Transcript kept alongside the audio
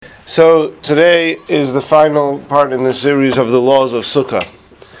So today is the final part in the series of the laws of Sukkah,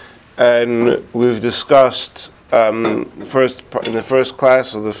 and we've discussed in the first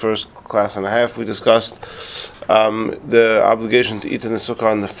class or the first class and a half we discussed the obligation to eat in the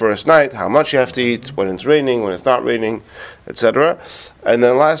Sukkah on the first night, how much you have to eat, when it's raining, when it's not raining, etc. And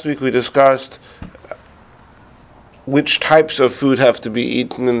then last week we discussed which types of food have to be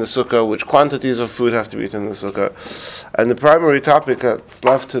eaten in the sukkah, which quantities of food have to be eaten in the sukkah. And the primary topic that's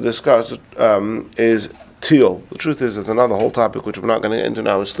left to discuss is teal. The truth is, it's another whole topic which we're not going to get into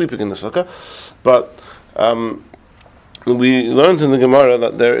now, is sleeping in the sukkah. But we learned in the Gemara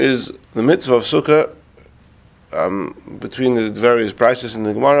that there is the mitzvah of sukkah. Between the various prices in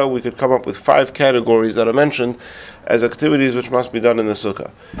the Gemara, we could come up with 5 categories that are mentioned as activities which must be done in the sukkah: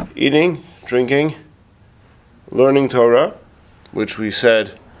 eating, drinking, learning Torah, which we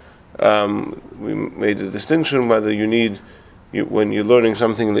said we made a distinction whether when you're learning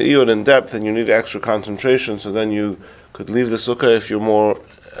something in the iyud in depth and you need extra concentration, so then you could leave the sukkah if you're more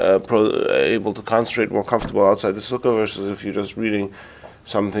able to concentrate, more comfortable outside the sukkah, versus if you're just reading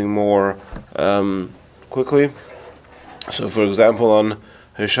something more quickly. So, for example, on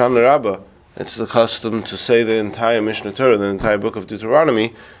Hoshana Rabbah, it's the custom to say the entire Mishnah Torah, the entire book of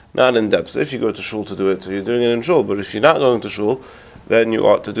Deuteronomy, not in depth. If you go to shul to do it, so you're doing it in shul. But if you're not going to shul, then you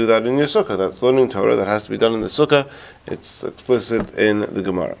ought to do that in your sukkah. That's learning Torah that has to be done in the sukkah. It's explicit in the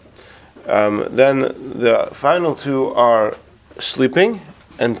Gemara. Then the final 2 are sleeping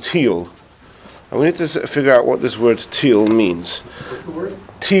and teal. And we need to figure out what this word teal means. What's the word?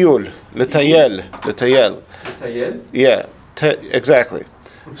 Teal, letayel. Letayel? Yeah, exactly.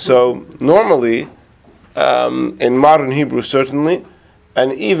 So normally, in modern Hebrew certainly,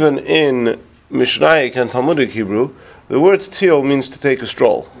 and even in Mishnaic and Talmudic Hebrew, the word teal means to take a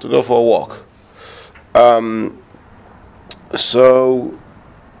stroll, to go for a walk. So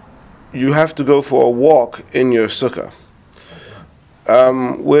you have to go for a walk in your sukkah,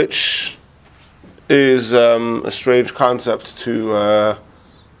 which is a strange concept to...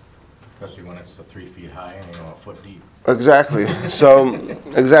 Especially when it's 3 feet high and a foot deep. Exactly. So,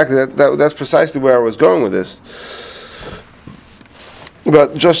 exactly, that's precisely where I was going with this.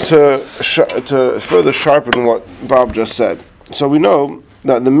 But just to further sharpen what Bob just said, so we know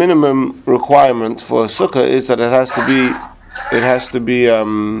that the minimum requirement for a sukkah is that it has to be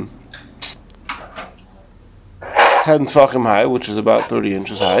 10 tefachim high, which is about 30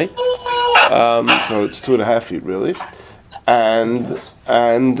 inches high. So it's 2.5 feet really, and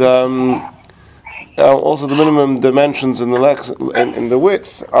also the minimum dimensions in the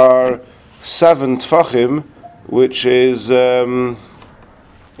width are 7 tefachim, which is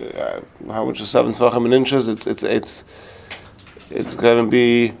how much is 7 tefachim in inches? It's going to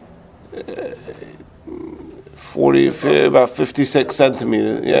be about 56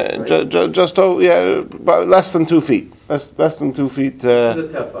 centimeters. Yeah, just about less than 2 feet. Less than 2 feet. This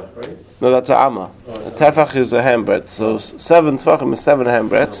is a tefach, right? No, that's a amma. A tefach is a handbreadth. So 7 tefachim is 7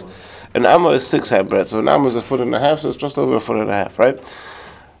 handbreadths, and amma is 6 handbreadths. So an amma is 1.5 feet, so it's just over 1.5 feet, right?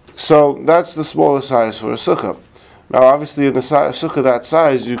 So that's the smallest size for a sukkah. Now, obviously, in the sukkah that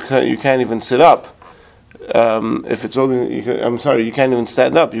size, you can't even sit up. If it's only, you can't even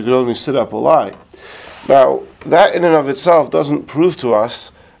stand up. You can only sit up or lie. Now, that in and of itself doesn't prove to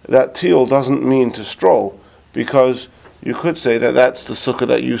us that teal doesn't mean to stroll, because you could say that that's the sukkah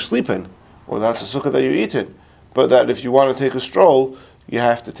that you sleep in, or that's the sukkah that you eat in, but that if you want to take a stroll, you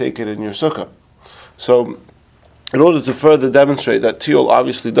have to take it in your sukkah. So, in order to further demonstrate that teal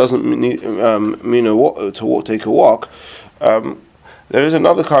obviously doesn't mean to take a walk, there is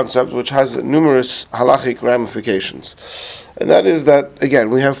another concept which has numerous halachic ramifications. And that is that, again,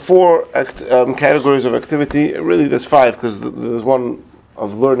 we have 4 categories of activity. Really, there's 5, because there's one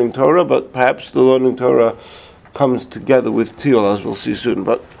of learning Torah, but perhaps the learning Torah comes together with teal, as we'll see soon.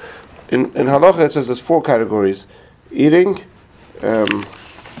 But in halacha, it says there's 4 categories: eating and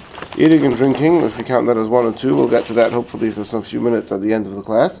drinking. If we count that as 1 or 2, we'll get to that hopefully if there's some few minutes at the end of the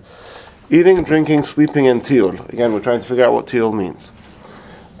class. Eating, drinking, sleeping, and teal. Again, we're trying to figure out what teal means.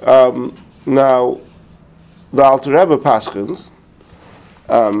 Now, the Alter Rebbe paskins,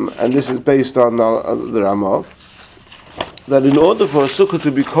 and this is based on the Ramah, that in order for a sukkah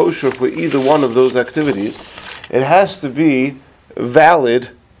to be kosher for either one of those activities, it has to be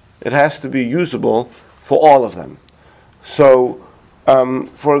valid, it has to be usable for all of them. So,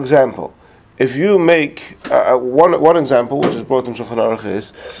 for example, if you make one example, which is brought in Shulchan Aruch,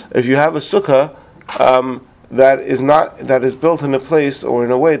 is if you have a sukkah that is built in a place or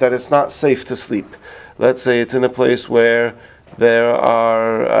in a way that it's not safe to sleep. Let's say it's in a place where there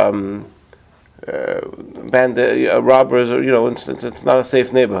are robbers, or it's not a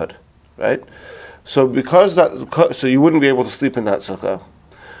safe neighborhood, right? So so you wouldn't be able to sleep in that sukkah.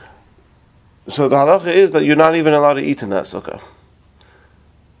 So the halacha is that you're not even allowed to eat in that sukkah.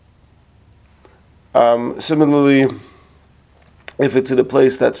 Similarly, if it's in a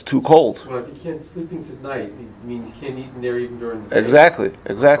place that's too cold. Well, if you can't sleep at night, I mean you can't eat in there even during the day.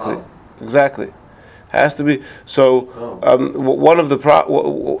 Exactly. Has to be. So one of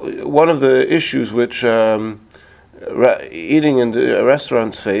the issues which eating in the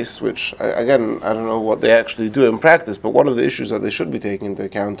restaurants face, which I don't know what they actually do in practice, but one of the issues that they should be taking into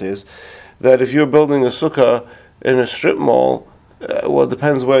account is that if you're building a sukkah in a strip mall, well, it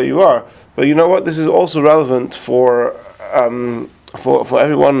depends where you are. But you know what? This is also relevant for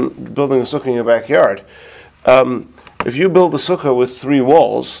everyone building a sukkah in your backyard. If you build a sukkah with 3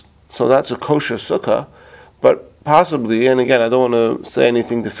 walls, so that's a kosher sukkah, but possibly, and again, I don't want to say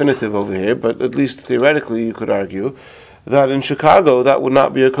anything definitive over here, but at least theoretically you could argue that in Chicago that would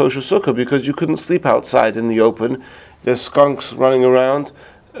not be a kosher sukkah because you couldn't sleep outside in the open. There's skunks running around.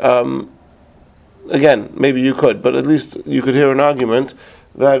 Again, maybe you could, but at least you could hear an argument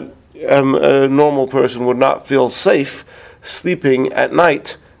that a normal person would not feel safe sleeping at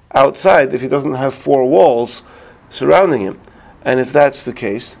night outside if he doesn't have 4 walls surrounding him. And if that's the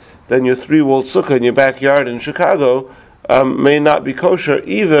case, then your 3-walled sukkah in your backyard in Chicago may not be kosher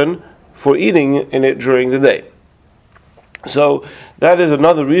even for eating in it during the day. So that is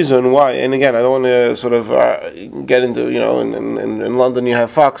another reason why, and again, I don't want to sort of get into, in London you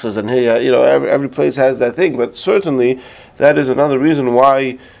have foxes, and here, every place has that thing, but certainly that is another reason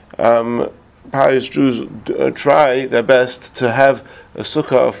why pious Jews try their best to have a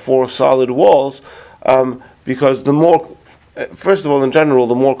sukkah of 4 solid walls, because the more, first of all, in general,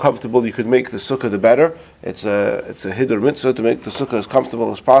 the more comfortable you could make the sukkah, the better. It's a hidur mitzvah to make the sukkah as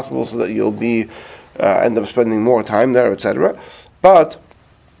comfortable as possible so that you'll be end up spending more time there, etc. But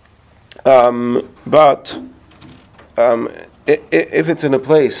if it's in a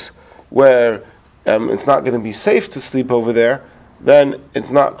place where it's not going to be safe to sleep over there, then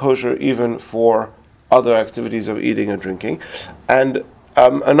it's not kosher even for other activities of eating or drinking. And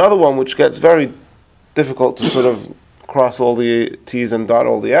another one which gets very difficult to sort of cross all the T's and dot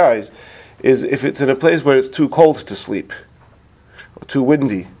all the I's is if it's in a place where it's too cold to sleep or too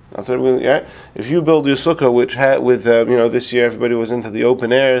windy. If you build your sukkah, which this year everybody was into the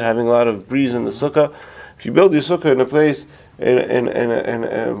open air, having a lot of breeze in the sukkah. If you build your sukkah in a place in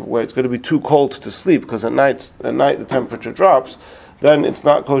where it's going to be too cold to sleep, because at night the temperature drops, then it's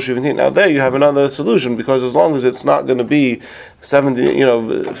not kosher even. Now there you have another solution, because as long as it's not going to be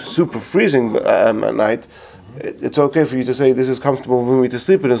 70, super freezing at night, it's okay for you to say this is comfortable for me to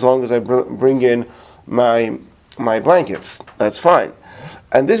sleep in as long as I bring in my blankets. That's fine.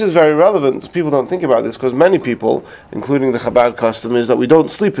 And this is very relevant. People don't think about this because many people, including the Chabad custom, is that we don't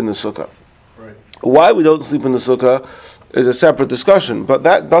sleep in the sukkah. Right. Why we don't sleep in the sukkah is a separate discussion, but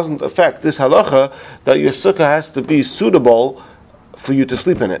that doesn't affect this halacha that your sukkah has to be suitable for you to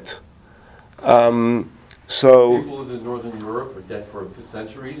sleep in it. People lived in Northern Europe were dead for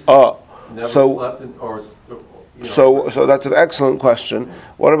centuries. Never slept in, So that's an excellent question.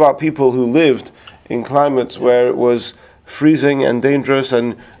 What about people who lived in climates where it was freezing and dangerous,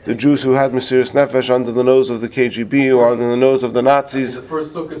 and the Jews who had Mesiras Nefesh under the nose of the KGB or under the nose of the Nazis? The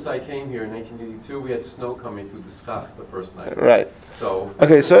first sukkahs I came here in 1982, we had snow coming through the schach the first night. Right. So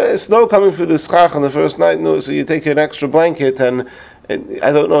snow coming through the schach on the first night. No, so you take an extra blanket, and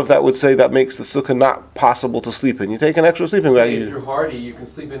I don't know if that would say that makes the sukkah not possible to sleep in. You take an extra sleeping bag. If you're hardy, you can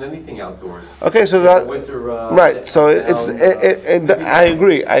sleep in anything outdoors. Okay, so that winter, right. So I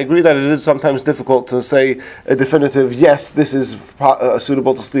agree. I agree that it is sometimes difficult to say a definitive yes. This is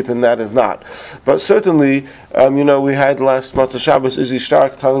suitable to sleep in. That is not. But certainly, we had last Matzah Shabbos Izzy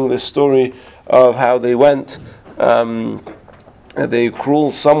Stark telling this story of how they went. They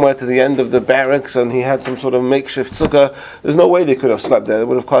crawled somewhere to the end of the barracks, and he had some sort of makeshift sukkah. There's no way they could have slept there. It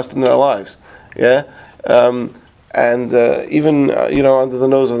would have cost them their lives. Yeah, even under the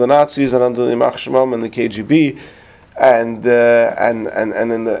nose of the Nazis and under the Yamach Shemam and the KGB, and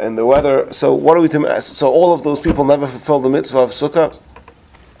in the weather. So what are we to? So all of those people never fulfilled the mitzvah of sukkah.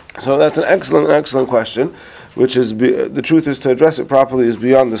 So that's an excellent question, which is the truth is to address it properly is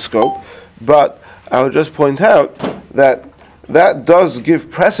beyond the scope. But I would just point out that does give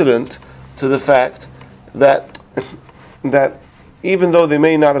precedent to the fact that even though they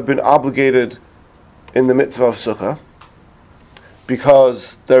may not have been obligated in the mitzvah of sukkah,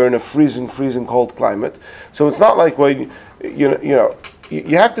 because they're in a freezing cold climate, so it's not like you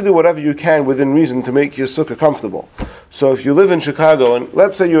have to do whatever you can within reason to make your sukkah comfortable. So if you live in Chicago, and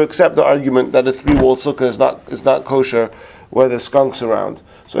let's say you accept the argument that a 3-walled sukkah is not kosher where there's skunks around.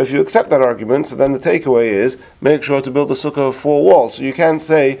 So if you accept that argument, so then the takeaway is make sure to build a sukkah of 4 walls. So you can't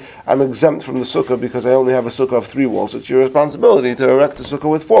say I'm exempt from the sukkah because I only have a sukkah of 3 walls. It's your responsibility to erect a sukkah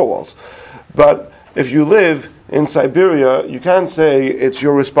with 4 walls. But if you live in Siberia, you can't say it's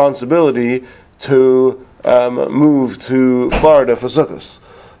your responsibility to move to Florida for sukkahs.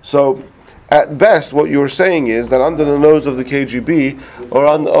 So at best, what you're saying is that under the nose of the KGB, or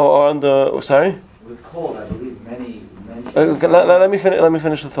on the sorry. With cold, I believe many. Let me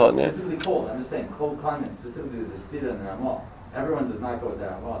finish the thought. Specifically cold. I'm just saying cold climates. Specifically, there's a stira in the Ramah. Everyone does not go with the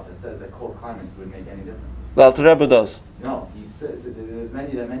Ramah that says that cold climates would make any difference. The Alter Rebbe does. No, he says there's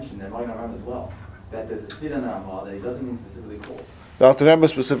many that mention that Magen Avraham as well, that there's a stira in the Ramah that he doesn't mean specifically cold. The Alter Rebbe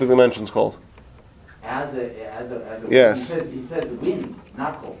specifically mentions cold. As a yes. He says winds,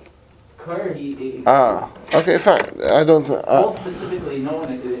 not cold. Kerr, he okay, fine. I don't. Cold specifically, no one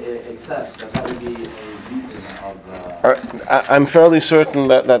accepts that would be a reason of. I'm fairly certain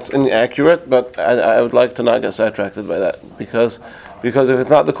that that's inaccurate, but I would like to not get sidetracked by that because if it's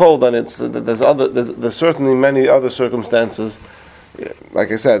not the cold, then there's certainly many other circumstances.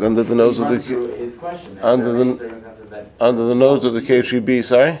 Like I said, under the nose of the his question, under the nose of the KGB.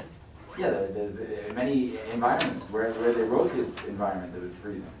 Sorry. Yeah, there's many environments where they wrote this environment that was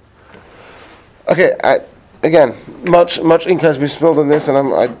freezing. Okay, again, much ink has been spilled on this,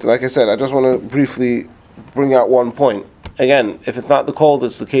 and like I said, I just want to briefly bring out one point. Again, if it's not the cold,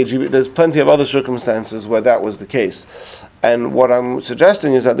 it's the KGB. There's plenty of other circumstances where that was the case. And what I'm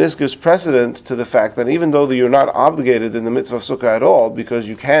suggesting is that this gives precedent to the fact that even though you're not obligated in the mitzvah of sukkah at all, because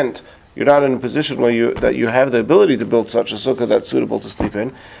you're not in a position where you have the ability to build such a sukkah that's suitable to sleep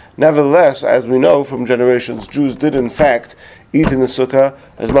in, nevertheless, as we know from generations, Jews did in fact eat in the sukkah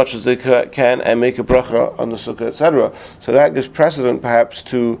as much as they can and make a bracha on the sukkah, etc. So that gives precedent perhaps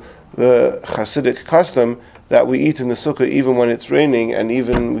to the Hasidic custom that we eat in the sukkah even when it's raining, and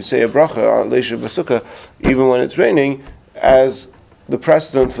even we say a bracha, leisha b'sukkah, even when it's raining, as the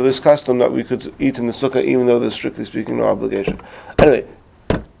precedent for this custom that we could eat in the sukkah even though there's strictly speaking no obligation. Anyway,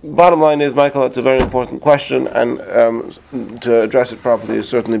 bottom line is, Michael, that's a very important question, and to address it properly is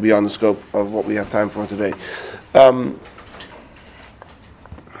certainly beyond the scope of what we have time for today.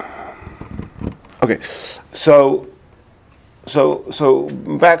 Okay, so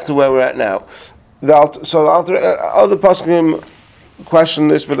back to where we're at now. Other poskim question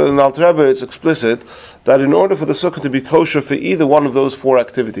this, but in the Alter Rebbe it's explicit that in order for the sukkah to be kosher for either one of those 4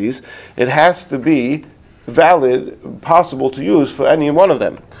 activities, it has to be valid, possible to use for any one of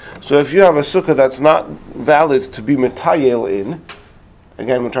them. So if you have a sukkah that's not valid to be metayel in,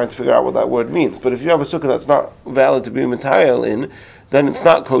 again we're trying to figure out what that word means, but if you have a sukkah that's not valid to be metayel in, then it's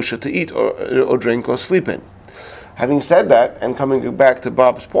not kosher to eat or drink or sleep in. Having said that, and coming back to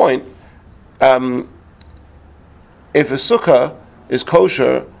Bob's point, if a sukkah is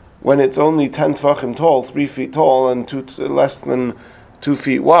kosher when it's only 10 tefachim tall, 3 feet tall, and less than 2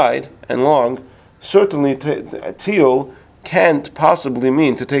 feet wide and long, certainly tiyul can't possibly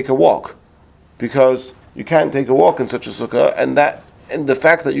mean to take a walk, because you can't take a walk in such a sukkah, and the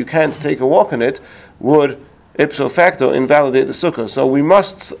fact that you can't take a walk in it would ipso facto invalidate the sukkah. So we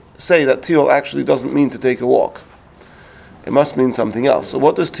must say that tiyul actually doesn't mean to take a walk. It must mean something else. So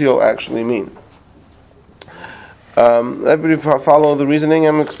what does tiyul actually mean? Everybody follow the reasoning.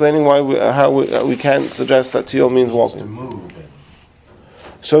 I'm explaining how we can't suggest that tiyul means walking.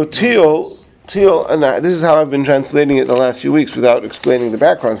 So tiyul, and this is how I've been translating it the last few weeks without explaining the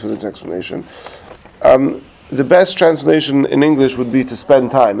background for this explanation. The best translation in English would be to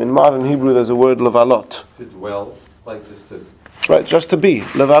spend time. In modern Hebrew, there's a word levalot. To dwell, like just to. Right, just to be,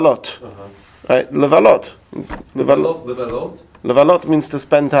 levalot. Right, levalot. Levalot? Levalot means to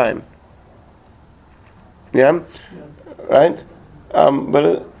spend time. Yeah? Right?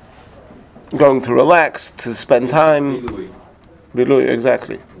 But going to relax, to spend time. Bilui,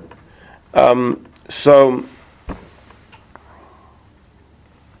 exactly. So.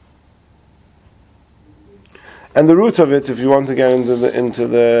 And the root of it, if you want to get into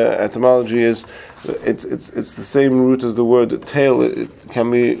the etymology, is it's the same root as the word tail. It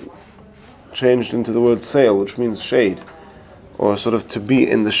can be changed into the word sail, which means shade, or sort of to be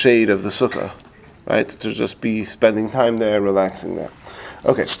in the shade of the sukkah, right? To just be spending time there, relaxing there.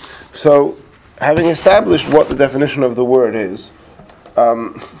 Okay, so having established what the definition of the word is,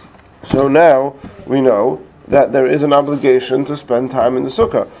 so now we know that there is an obligation to spend time in the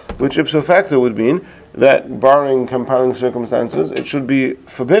sukkah, which ipso facto would mean that, barring compelling circumstances, it should be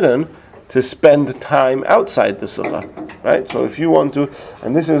forbidden to spend time outside the sukkah, right? So if you want to,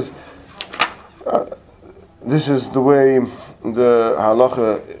 and this is this is the way the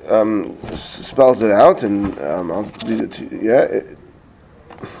halacha spells it out, and I'll read it to you. Yeah.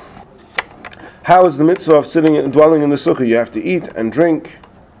 How is the mitzvah of dwelling in the sukkah? You have to eat and drink,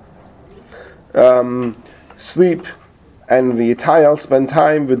 sleep, and v'yitayal, spend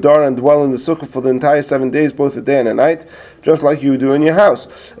time, v'dar, and dwell in the sukkah for the entire 7 days, both a day and a night, just like you do in your house.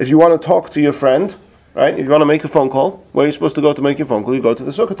 If you want to talk to your friend, right, if you want to make a phone call, where are you supposed to go to make your phone call? You go to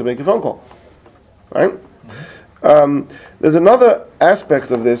the sukkah to make your phone call, right? There's another aspect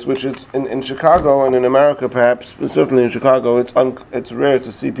of this, which is in Chicago and in America, perhaps, but certainly in Chicago, it's rare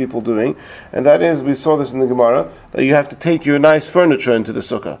to see people doing, and that is, we saw this in the Gemara, that you have to take your nice furniture into the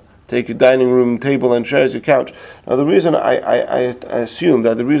sukkah. Take your dining room table and chairs, your couch. Now the reason I assume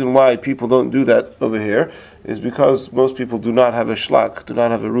that the reason why people don't do that over here is because most people do not have a shlak, do not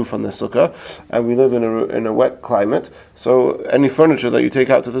have a roof on the sukkah, and we live in a wet climate, so any furniture that you take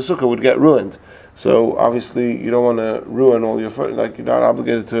out to the sukkah would get ruined. So obviously you don't want to ruin all your furniture, like you're not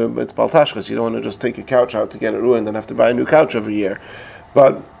obligated to, it's baltashkas, you don't want to just take your couch out to get it ruined and have to buy a new couch every year.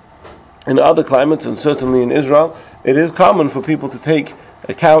 But in other climates, and certainly in Israel, it is common for people to take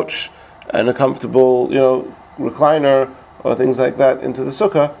a couch and a comfortable, recliner or things like that into the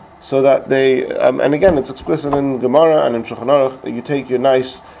sukkah, so that they, and again, it's explicit in Gemara and in Shulchan Aruch that you take your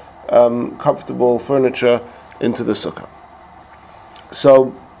nice, comfortable furniture into the sukkah.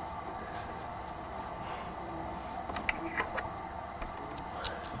 So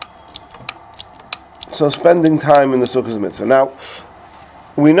spending time in the sukkah is a mitzvah. Now,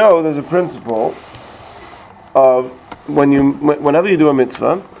 we know there's a principle of whenever you do a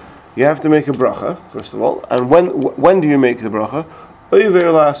mitzvah, you have to make a bracha, first of all. And when do you make the bracha?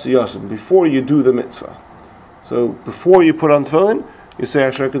 Before you do the mitzvah. So before you put on tefillin, you say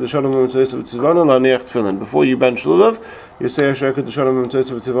Asher Kedushanim Mitzvah Tzivana Laniach Tefillin. Before you bench lulav, you say Asher Kedushanim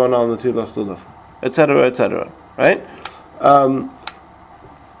Mitzvah Tzivana Al Natilas Lulav, etc., etc. Right?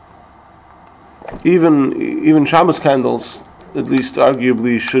 Even Shabbos candles, at least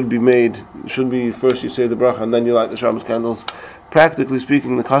arguably, should be first you say the bracha and then you light the Shabbos candles. Practically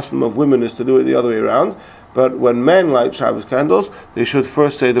speaking, the custom of women is to do it the other way around, but when men light Shabbos candles, they should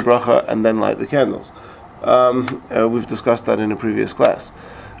first say the bracha and then light the candles. We've discussed that in a previous class.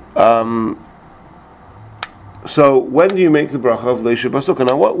 So when do you make the bracha of Leishe Basukah?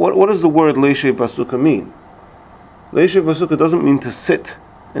 Now what does the word Leishe Basukah mean? Leishe Basukah doesn't mean to sit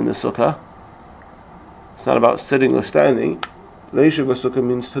in the sukkah. It's not about sitting or standing. Leishe Basukah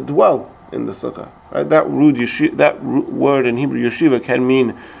means to dwell in the sukkah. Right? That word in Hebrew yeshiva can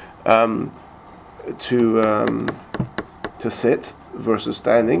mean to sit versus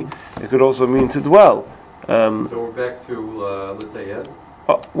standing. It could also mean to dwell. So we're back to L'tayed?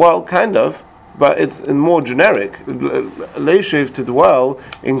 Well, kind of, but it's more generic. Leishev, to dwell,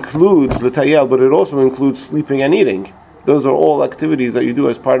 includes L'tayel, but it also includes sleeping and eating. Those are all activities that you do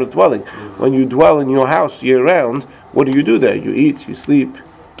as part of dwelling. Mm-hmm. When you dwell in your house year-round, what do you do there? You eat, you sleep,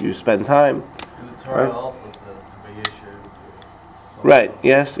 you spend time. And the Torah also says Vayeshev. Right,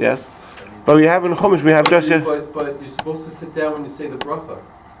 yes. But we have in Chumash, we have just... But you're supposed to sit down when you say the bracha,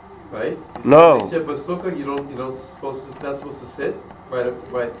 right? No. Not supposed to sit, right?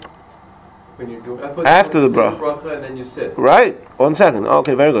 When you do after the bracha and then you sit. Right. 1 second.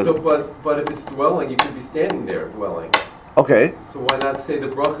 Okay, very good. So, but if it's dwelling, you could be standing there dwelling. Okay. So why not say the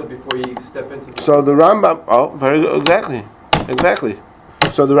bracha before you step into the... So the Rambam... Oh, very good. Exactly.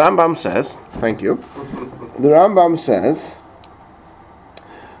 So the Rambam says... Thank you. The Rambam says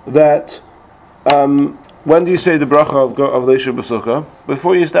that when do you say the bracha of Leishe Basukah?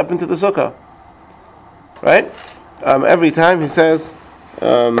 Before you step into the sukkah. Right? Every time he says...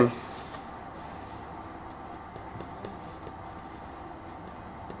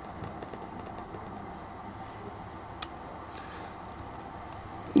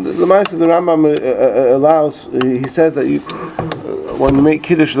 the Rambam allows. He says that when you make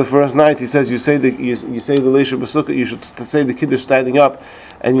kiddush the first night, he says you say the Leishe Basukah. You should say the kiddush standing up,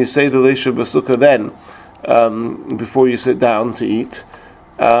 and you say the Leishe Basukah then before you sit down to eat.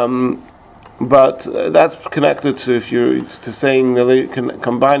 But that's connected to saying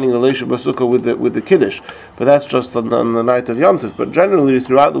combining the Leishe Basukah with the kiddush. But that's just on the night of Yom Tov. But generally,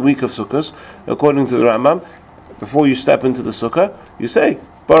 throughout the week of Sukkot, according to the Rambam, before you step into the sukkah, you say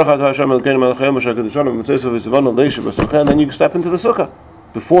Baruch Atah Hashem Elokeinu melech haolam asher kedushanim v'mitzvosav v'tzivanu leishe basukah, and then you step into the sukkah.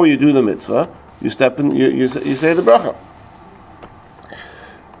 Before you do the mitzvah, you step in. You say the bracha.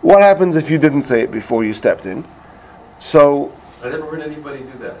 What happens if you didn't say it before you stepped in? So I never heard anybody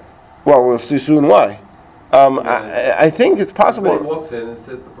do that. Well, we'll see soon why. I think it's possible. Everybody walks in and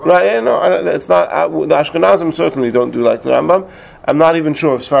says the bracha. Right? No, it's not. The Ashkenazim certainly don't do like the Rambam. I'm not even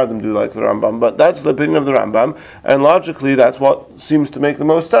sure if Sfardim do like the Rambam, but that's the opinion of the Rambam, and logically, that's what seems to make the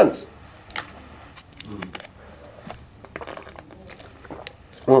most sense.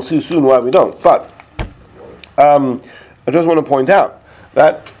 We'll see soon why we don't. But I just want to point out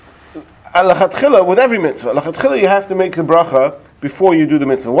that al-lechatchila with every mitzvah, al-lechatchila you have to make the bracha before you do the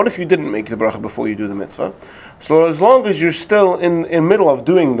mitzvah. What if you didn't make the bracha before you do the mitzvah? So as long as you're still in middle of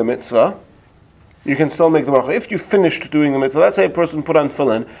doing the mitzvah, you can still make the bracha. If you finished doing the mitzvah, let's say a person put on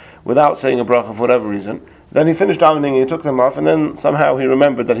tefillin without saying a bracha for whatever reason, then he finished davening and he took them off, and then somehow he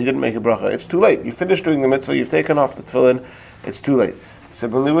remembered that he didn't make a bracha. It's too late. You finished doing the mitzvah, you've taken off the tefillin, it's too late.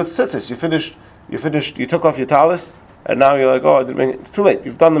 Similarly with tzitzis, you took off your talis, and now you're like, oh, I didn't make it. It's too late.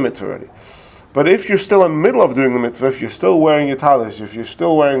 You've done the mitzvah already. But if you're still in the middle of doing the mitzvah, if you're still wearing your talis, if you're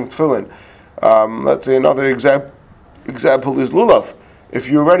still wearing tefillin, let's say another example is lulav. If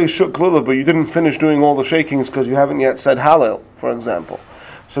you already shook lulav, but you didn't finish doing all the shakings because you haven't yet said Hallel, for example.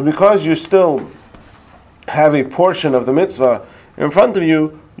 So because you still have a portion of the mitzvah in front of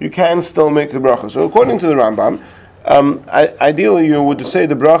you, you can still make the bracha. So according to the Rambam, ideally you would say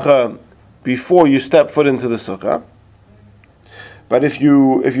the bracha before you step foot into the sukkah. But if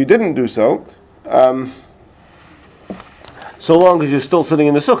you didn't do so, so long as you're still sitting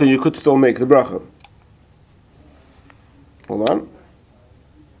in the sukkah, you could still make the bracha. Hold on.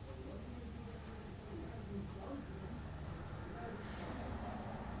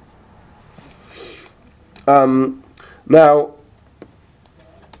 Now,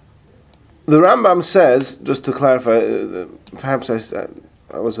 the Rambam says, just to clarify, perhaps I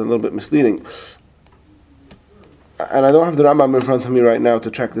was a little bit misleading, and I don't have the Rambam in front of me right now to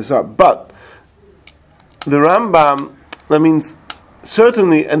check this up, but the Rambam, that means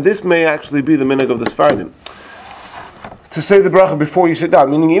certainly, and this may actually be the minhag of the Sfardim, to say the bracha before you sit down,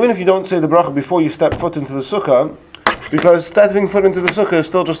 meaning even if you don't say the bracha before you step foot into the sukkah, because stepping foot into the sukkah is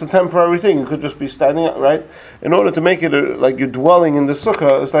still just a temporary thing. You could just be standing up, right? In order to make it like you're dwelling in the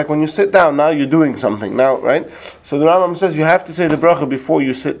sukkah, it's like when you sit down, now you're doing something now, right? So the Rambam says you have to say the bracha before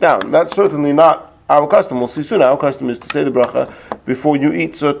you sit down. That's certainly not our custom. We'll see soon. Our custom is to say the bracha before you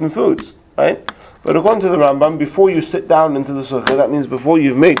eat certain foods, right? But according to the Rambam, before you sit down into the sukkah, that means before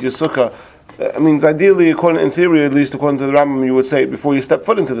you've made your sukkah. I mean, ideally, in theory, at least according to the Rambam, you would say it before you step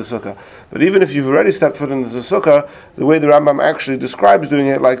foot into the sukkah. But even if you've already stepped foot into the sukkah, the way the Rambam actually describes doing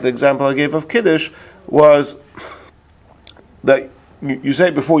it, like the example I gave of Kiddush, was that you say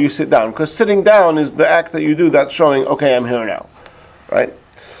it before you sit down. Because sitting down is the act that you do that's showing, okay, I'm here now. Right?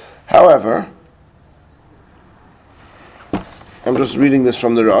 However, I'm just reading this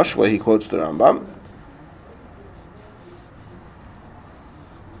from the Rosh, where he quotes the Rambam.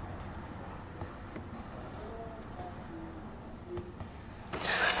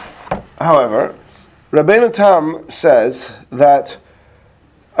 However, Rabbeinu Tam says that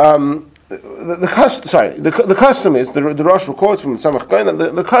the custom is, the Rosh quotes from Tzemach Kohen,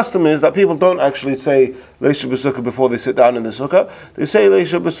 the custom is that people don't actually say Leisha B'Sukkah before they sit down in the sukkah. They say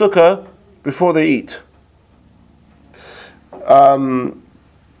Leisha B'Sukkah before they eat.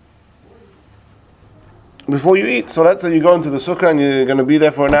 Before you eat. So let's say you go into the sukkah and you're going to be there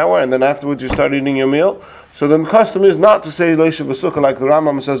for an hour, and then afterwards you start eating your meal. So the custom is not to say Leisha B'Sukkah like the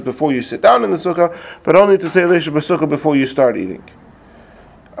Rambam says before you sit down in the sukkah, but only to say Leisha B'Sukkah before you start eating.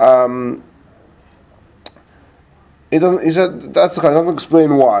 He said that's the kind. It doesn't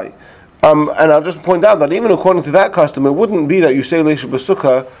explain why. And I'll just point out that even according to that custom, it wouldn't be that you say Leisha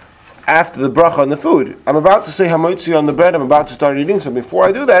B'Sukkah after the bracha on the food. I'm about to say Hamoitzi on the bread, I'm about to start eating, so before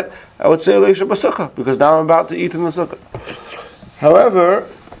I do that, I would say Leisha B'Sukkah, because now I'm about to eat in the sukkah. However,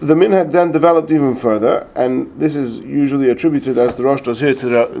 the minhag then developed even further, and this is usually attributed, as the Rosh does here, to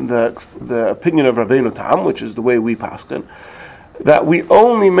the opinion of Rabbeinu Tam, which is the way we paskin, that we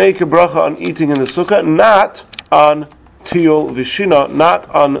only make a bracha on eating in the sukkah, not on tiyul v'shina, not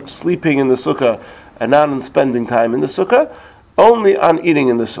on sleeping in the sukkah, and not on spending time in the sukkah, only on eating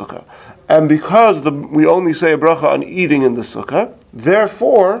in the sukkah. And because we only say a bracha on eating in the sukkah,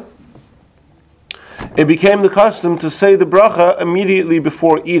 therefore, it became the custom to say the bracha immediately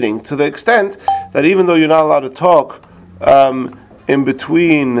before eating, to the extent that even though you're not allowed to talk in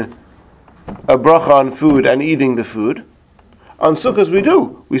between a bracha on food and eating the food, on sukkahs we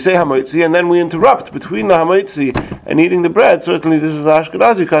do. We say hamoitzi and then we interrupt between the hamoitzi and eating the bread. Certainly this is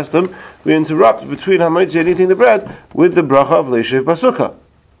Ashkenazi custom. We interrupt between hamoitzi and eating the bread with the bracha of leishev basukkah.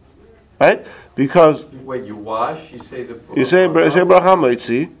 Right? Because wait, you wash, you say the bracha. You say bracha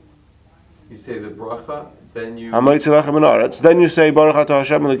hamoitzi. You say the bracha Then you. Hamaitzi lechem min haaretz. Then you say Baruch atah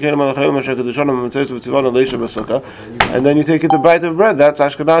Hashem Elokeinu melech haolam asher kiddushanu v'mitzvotav v'tzivanu leisha b'sukkah, and then you take it the bite of bread. That's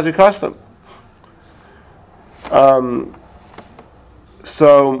Ashkenazi custom.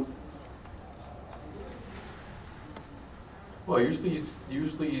 So. Well,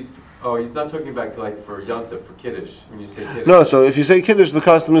 usually, oh, you're not talking about like for Yontif, for Kiddush, when you say Kiddush. No, so if you say Kiddush, the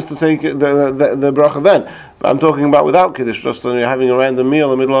custom is to say the bracha then. I'm talking about without Kiddush, just when you're having a random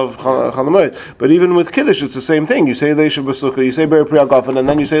meal in the middle of Chol Hamoed. But even with Kiddush, it's the same thing. You say Leisha B'Sukkah, you say Ber Pri HaGofen, and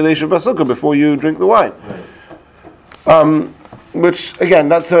then you say Leisha B'Sukkah before you drink the wine. Right. Which, again,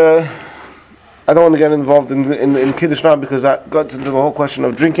 that's a... I don't want to get involved in Kiddush now because that gets into the whole question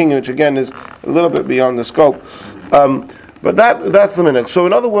of drinking, which again is a little bit beyond the scope. But that's the minhag. So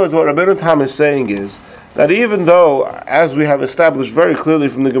in other words, what Rabbeinu Tam is saying is that even though, as we have established very clearly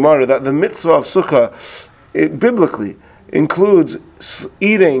from the Gemara, that the mitzvah of Sukkah, it biblically includes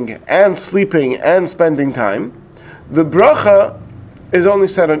eating and sleeping and spending time, the bracha is only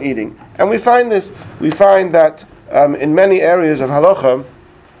said on eating. And we find that in many areas of halacha,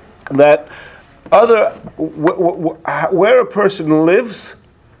 that where a person lives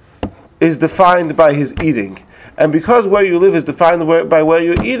is defined by his eating. And because where you live is defined by where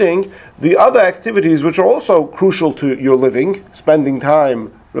you're eating, the other activities which are also crucial to your living, spending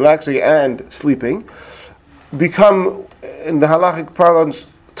time, relaxing and sleeping, become, in the halachic parlance,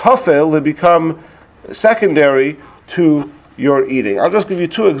 tafel, they become secondary to your eating. I'll just give you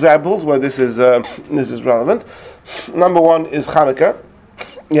two examples where this is relevant. Number one is Hanukkah.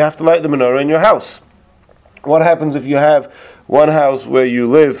 You have to light the menorah in your house. What happens if you have one house where you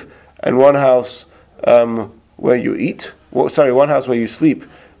live and one house where you eat? One house where you sleep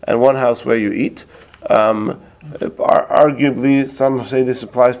and one house where you eat. Arguably, some say this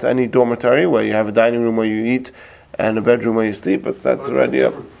applies to any dormitory where you have a dining room where you eat and a bedroom where you sleep, but that's already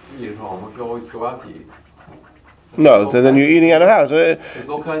up. Eat at home. You always go out to eat. No, so then you're eating at a house. There's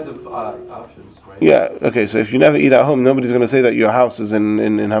all kinds of options, right? Yeah, okay, so if you never eat at home, nobody's going to say that your house is in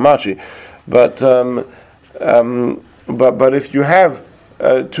Hamachi. But if you have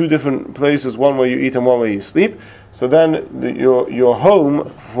two different places, one where you eat and one where you sleep, so then your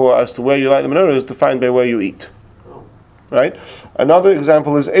home, as to where you light the menorah, is defined by where you eat. Oh. Right? Another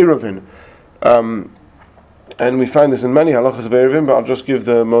example is Eruvin. And we find this in many halachas of Eruvin, but I'll just give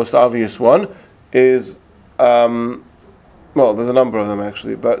the most obvious one, is... there's a number of them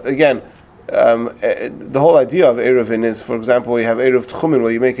actually, but again, the whole idea of Eruvin is, for example, you have Eruv Tchumen,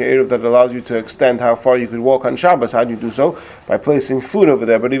 where you make an Eruv that allows you to extend how far you could walk on Shabbos. How do you do so? By placing food over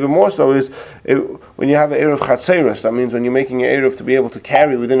there. But even more so is when you have an Eruv Chatzeros, that means when you're making an Eruv to be able to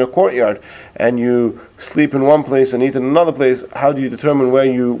carry within a courtyard, and you sleep in one place and eat in another place, how do you determine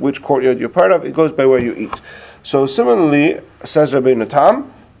which courtyard you're part of? It goes by where you eat. So similarly, says Rabbeinu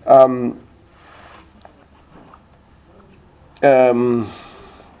Tam,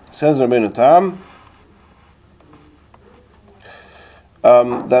 says Rabbeinu Tam,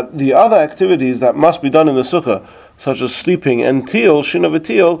 that the other activities that must be done in the sukkah, such as sleeping and teal, shin of a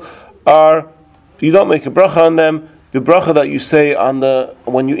teal, are, you don't make a bracha on them. The bracha that you say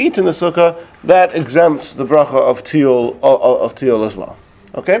when you eat in the sukkah, that exempts the bracha of teal as well.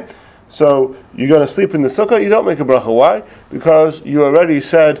 Okay? So you're going to sleep in the sukkah, you don't make a bracha. Why? Because you already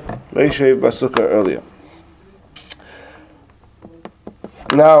said leishev b'sukkah earlier.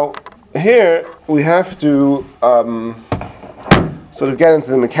 Now, here we have to sort of get into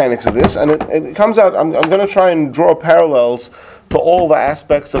the mechanics of this, and it comes out, I'm going to try and draw parallels to all the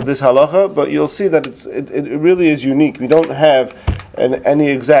aspects of this halacha, but you'll see that it really is unique. We don't have any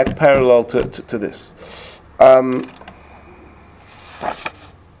exact parallel to this.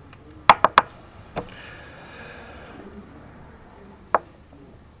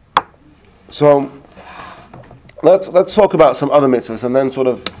 So, Let's talk about some other mitzvahs and then sort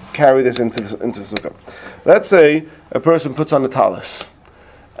of carry this into sukkah. Let's say a person puts on a talis,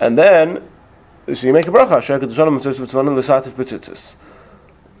 and then so you make a bracha,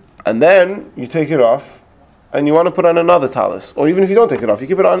 and then you take it off, and you want to put on another talis, or even if you don't take it off, you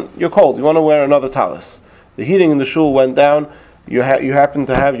keep it on. You're cold. You want to wear another talis. The heating in the shul went down. You happen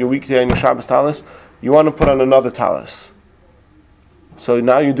to have your weekday and your Shabbos talis. You want to put on another talis. So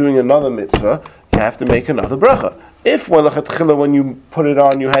now you're doing another mitzvah. You have to make another bracha. If when you put it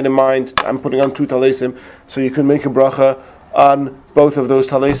on, you had in mind, I'm putting on two talesim, so you can make a bracha on both of those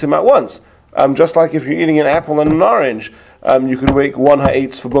talesim at once. Just like if you're eating an apple and an orange, you could make one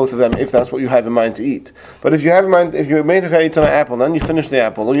ha'etz for both of them if that's what you have in mind to eat. But if you have in mind, if you made a ha'etz on an apple, then you finish the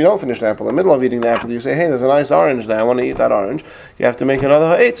apple, or you don't finish the apple, in the middle of eating the apple, you say, hey, there's a nice orange there, I want to eat that orange, you have to make another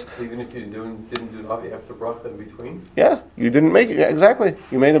ha'etz. Even if you didn't do the after bracha in between? Yeah, you didn't make it, yeah, exactly.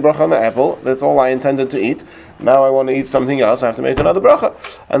 You made a bracha on the apple, that's all I intended to eat. Now I want to eat something else, I have to make another bracha.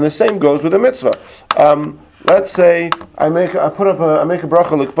 And the same goes with the mitzvah. Let's say I make a bracha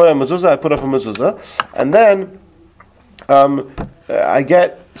l'kpoya mezuzah, I put up a mezuzah, and then I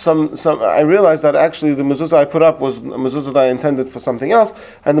get I realized that actually the mezuzah I put up was a mezuzah that I intended for something else,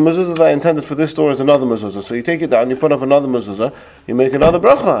 and the mezuzah that I intended for this store is another mezuzah. So you take it down, you put up another mezuzah, you make another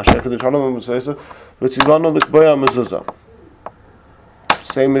bracha.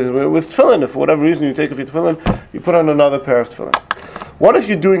 Same with tefillin. If for whatever reason you take off your tefillin, you put on another pair of tefillin. What if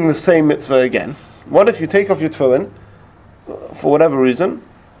you're doing the same mitzvah again? What if you take off your tefillin for whatever reason?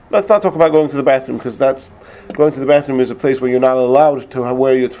 Let's not talk about going to the bathroom, because going to the bathroom is a place where you're not allowed to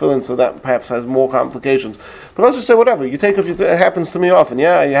wear your tefillin, so that perhaps has more complications. But let's just say whatever, you take off your tefillin, it happens to me often,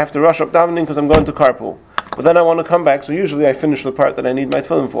 yeah, you have to rush up davening because I'm going to carpool. But then I want to come back, so usually I finish the part that I need my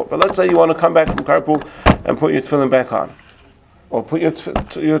tefillin for. But let's say you want to come back from carpool and put your tefillin back on, or put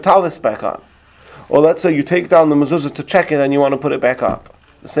your talis back on. Or let's say you take down the mezuzah to check it and you want to put it back up.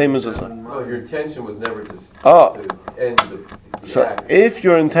 The same mezuzah. No, your intention was never to end the so act. if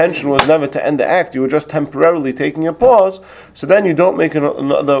your intention was never to end the act, you were just temporarily taking a pause, so then you don't make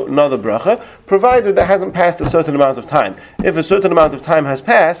another bracha, provided it hasn't passed a certain amount of time. If a certain amount of time has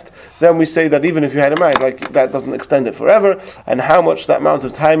passed, then we say that even if you had in mind, like that doesn't extend it forever, and how much that amount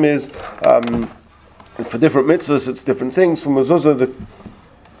of time is, for different mitzvahs, it's different things. For mezuzah, the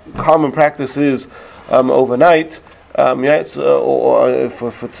common practice is overnight. For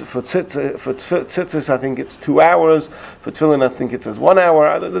tzitzis, I think it's 2 hours. For tefillin, I think it says 1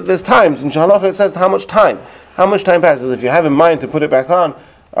 hour. There's times in Shalacha it says how much time passes. If you have in mind to put it back on,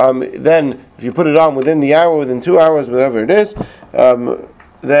 then if you put it on within the hour, within 2 hours, whatever it is,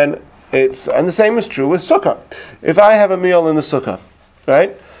 then it's. And the same is true with sukkah. If I have a meal in the sukkah,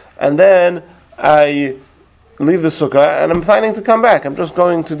 right, and then I leave the sukkah and I'm planning to come back. I'm just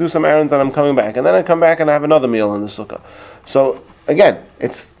going to do some errands and I'm coming back. And then I come back and I have another meal in the sukkah. So again,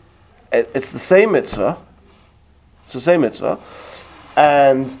 it's the same mitzvah. It's the same mitzvah.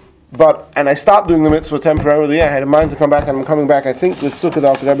 And I stopped doing the mitzvah temporarily. I had in mind to come back and I'm coming back. I think the sukkah, the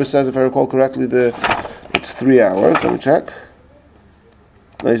Alter Rebbe says, if I recall correctly, it's 3 hours. Let me check.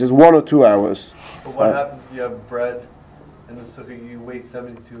 No, he says 1 or 2 hours. But what happens if you have bread in the sukkah, you wait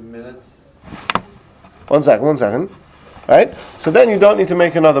 72 minutes? One second. Right? So then you don't need to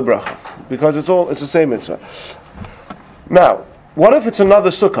make another bracha, because it's the same mitzvah. Now, what if it's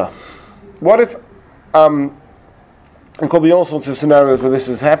another sukkah? What if, and could be all sorts of scenarios where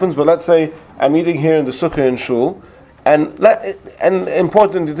this happens, but let's say I'm eating here in the sukkah in shul, and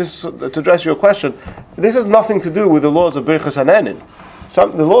important this to address your question, this has nothing to do with the laws of Birchas Hanenin.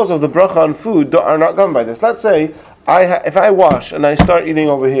 The laws of the bracha on food are not governed by this. Let's say if I wash and I start eating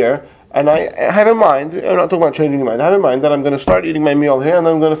over here, and I have in mind, I'm not talking about changing your mind, I have in mind that I'm going to start eating my meal here and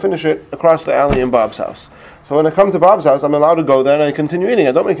then I'm going to finish it across the alley in Bob's house. So when I come to Bob's house, I'm allowed to go there and I continue eating.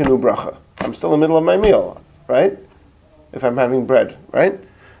 I don't make a new bracha. I'm still in the middle of my meal, right? If I'm having bread, right?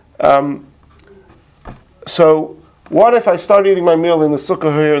 So what if I start eating my meal in the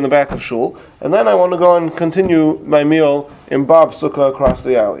sukkah here in the back of shul, and then I want to go and continue my meal in Bob's sukkah across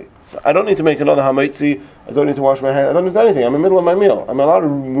the alley? So I don't need to make another hamaitzi. I don't need to wash my hands. I don't need to do anything. I'm in the middle of my meal. I'm allowed to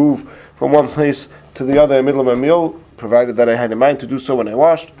move from one place to the other in the middle of my meal, provided that I had in mind to do so when I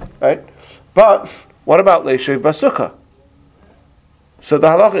washed, right? But what about leishev basukah? So the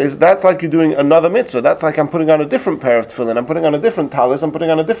halacha is that's like you're doing another mitzvah. That's like I'm putting on a different pair of tefillin. I'm putting on a different talis. I'm putting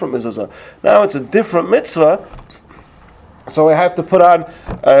on a different mezuzah. Now it's a different mitzvah. So I have to put on.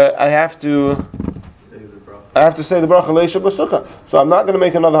 I have to say the bracha leishev basukah. So I'm not going to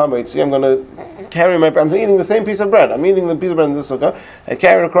make another hamaitzi. I'm going to carry I'm eating the same piece of bread. I'm eating the piece of bread in the sukkah. I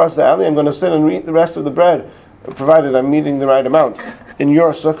carry it across the alley. I'm going to sit and eat the rest of the bread, provided I'm eating the right amount. In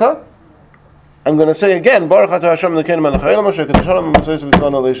your sukkah, I'm going to say again, Baruch Atah Hashem Elokeinu melech haolam asher kedeshanu b'mitzvos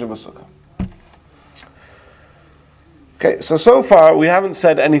v'tzivanu leishev basukah. Okay, so far we haven't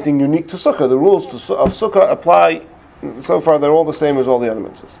said anything unique to sukkah. The rules of sukkah apply. So far they're all the same as all the other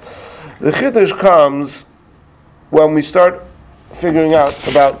mitzvahs. The chiddush comes when we start figuring out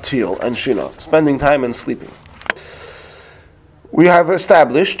about Teal and Shina, spending time and sleeping. We have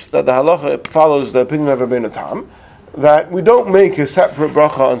established that the halacha follows the opinion of Rabbeinu Tam, that we don't make a separate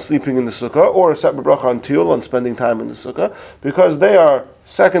bracha on sleeping in the sukkah or a separate bracha on Teal, on spending time in the sukkah, because they are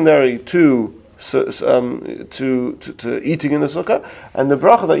secondary to to eating in the sukkah, and the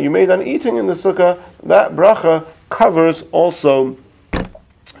bracha that you made on eating in the sukkah, that bracha covers also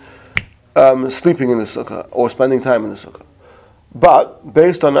sleeping in the sukkah or spending time in the sukkah. But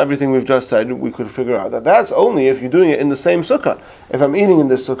based on everything we've just said, we could figure out that that's only if you're doing it in the same sukkah. If I'm eating in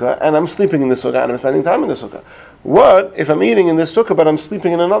this sukkah and I'm sleeping in this sukkah and I'm spending time in the sukkah. What if I'm eating in this sukkah but I'm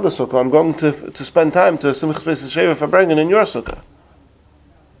sleeping in another sukkah? I'm going to spend time to Simchas Beis Sheva Farbrengen in your sukkah.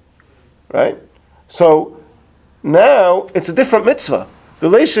 Right? So now it's a different mitzvah. The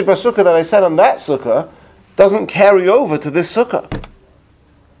Leishiv Basukkah that I said on that sukkah doesn't carry over to this sukkah.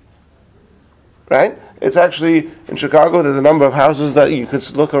 Right? It's actually, in Chicago, there's a number of houses that you could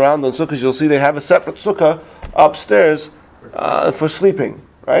look around on sukkahs, you'll see they have a separate sukkah upstairs for sleeping,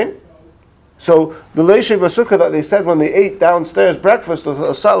 right? So the Leishiv Basukkah that they said when they ate downstairs breakfast or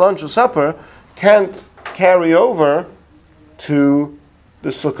lunch or supper can't carry over to the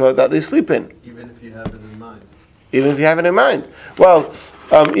sukkah that they sleep in. Even if you have it in mind. Even if you have it in mind. Well,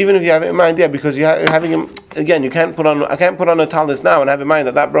 even if you have it in mind, yeah, because you're having him again. I can't put on a talis now and have in mind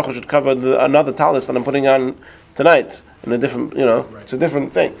that bracha should cover another talis that I'm putting on tonight in a different, it's a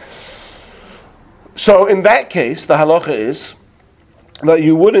different thing. So in that case, the halacha is that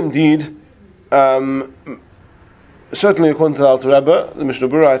you would indeed, certainly according to the Alter Rebbe, the Mishnah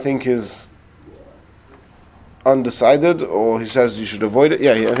Berurah I think is undecided, or he says you should avoid it.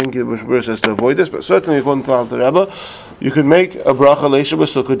 Yeah, I think the Mishnah Berurah says to avoid this, but certainly according to the Alter Rebbe, you could make a bracha leisha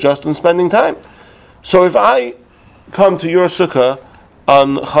b'sukkah just in spending time. So if I come to your sukkah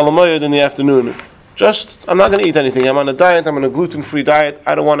on Chol Hamoed in the afternoon, I'm not going to eat anything. I'm on a diet. I'm on a gluten-free diet.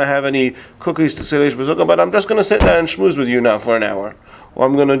 I don't want to have any cookies to say leisha b'sukkah, but I'm just going to sit there and schmooze with you now for an hour, or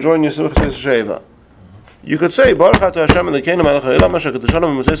I'm going to join your Simchas Beis Sheva. You could say, Baruch Atah Hashem Elokeinu melech haolam asher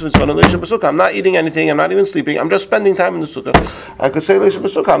kedushanou v'moseisav v'tzivanu leisha b'sukkah. I'm not eating anything. I'm not even sleeping. I'm just spending time in the sukkah. I could say leisha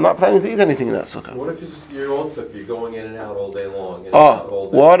b'sukkah. I'm not planning to eat anything in that sukkah. What if it's your own sukkah? You're going in and out all day long.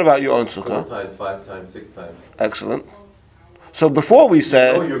 What about your own sukkah? 4 times, 5 times, 6 times. Excellent. So before we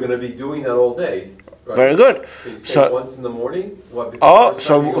said, you're going to be doing that all day. Right? Very good. So you say once in the morning.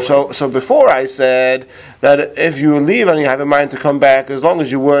 So before I said that if you leave and you have in mind to come back, as long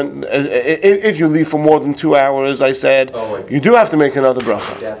as you weren't, if you leave for more than 2 hours, I said you do have to make another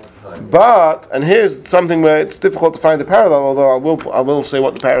bracha. But, and here's something where it's difficult to find the parallel, although I will say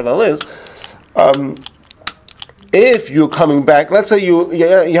what the parallel is. If you're coming back, let's say you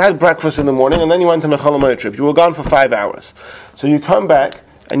had breakfast in the morning and then you went on a Chol Hamoed trip. You were gone for 5 hours. So you come back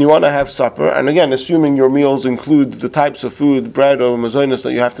and you want to have supper, and again, assuming your meals include the types of food, bread or mazonos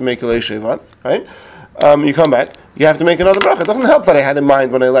that you have to make a leishiv on, right? You come back, you have to make another bracha. It doesn't help that I had in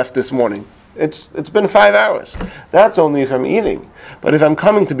mind when I left this morning. It's been 5 hours. That's only if I'm eating. But if I'm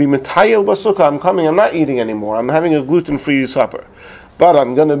coming to be metayel basukkah, I'm not eating anymore. I'm having a gluten-free supper. But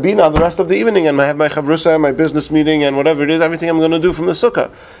I'm going to be now the rest of the evening, and I have my chavrusa, my business meeting, and whatever it is, everything I'm going to do from the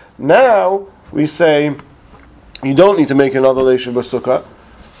sukkah. Now, we say, you don't need to make another leishiv basukkah.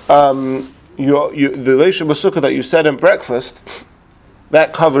 The leishiv basukkah that you said in breakfast,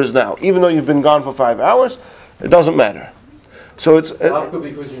 that covers now. Even though you've been gone for 5 hours, it doesn't matter. So it's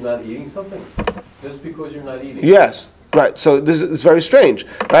because you're not eating something. Just because you're not eating. Yes, right. So this is very strange,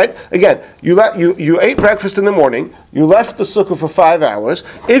 right? Again, you ate breakfast in the morning. You left the sukkah for 5 hours.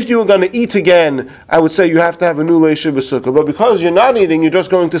 If you were going to eat again, I would say you have to have a new leishiv basukkah. But because you're not eating, you're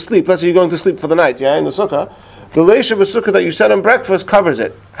just going to sleep. Let's say you're going to sleep for the night, in the sukkah. The leishiv basukkah that you said on breakfast covers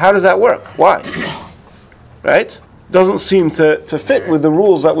it. How does that work? Why? Right? Doesn't seem to fit with the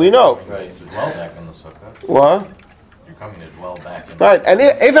rules that we know. Right. To dwell back in the sukkah. What? You're coming to dwell back in. Right. And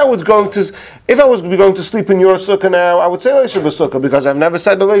if I was going to sleep in your sukkah now, I would say leishiv basukkah because I've never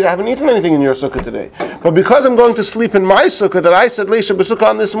said the leishiv. I haven't eaten anything in your sukkah today. But because I'm going to sleep in my sukkah that I said leishiv basukkah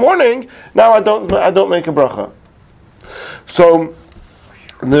on this morning, now I don't make a bracha. So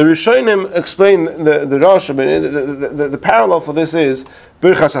the Rishonim explain the Rosh. The parallel for this is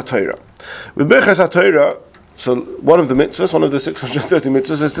Birchas HaTorah. With Birchas HaTorah, so one of the 630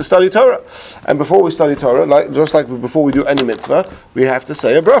 mitzvahs is to study Torah. And before we study Torah, just like before we do any mitzvah, we have to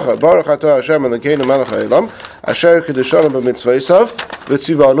say a bracha. Baruch atah Hashem Elokeinu melech haolam, asher kedushanou b'mitzvosav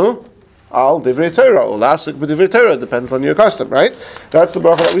v'tzivanu al divrei Torah, or lasik b'divrei Torah, depends on your custom, right? That's the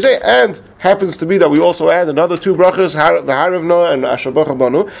bracha that we say. And happens to be that we also add another 2 brachas, v'harav noah and asher bracha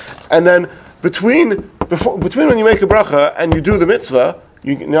banu. And then between when you make a bracha and you do the mitzvah,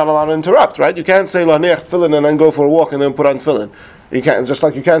 you're not allowed to interrupt, right? You can't say laneach tefillin and then go for a walk and then put on tefillin. You can't, just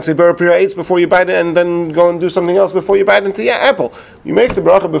like you can't say ber pira eitz before you bite it and then go and do something else before you bite into your apple. You make the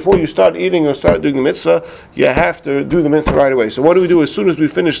bracha before you start eating or start doing the mitzvah. You have to do the mitzvah right away. So what do we do as soon as we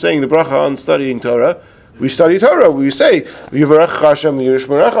finish saying the bracha on studying Torah? We study Torah. We say Yivarech Hashem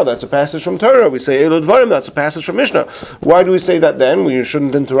Yirishmerecha. That's a passage from Torah. We say Elu Dvarim. That's a passage from Mishnah. Why do we say that then? Well, you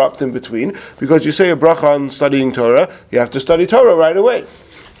shouldn't interrupt in between, because you say a bracha on studying Torah. You have to study Torah right away,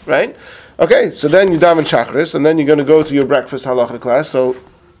 right? Okay, so then you daven Shachris, and then you're going to go to your breakfast halacha class. So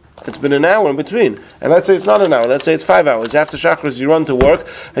it's been an hour in between, and let's say it's not an hour. Let's say it's 5 hours. After Shachris, you run to work,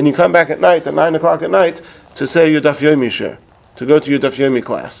 and you come back at night at 9 o'clock at night to say your Daf Yomi shir, to go to your Daf Yomi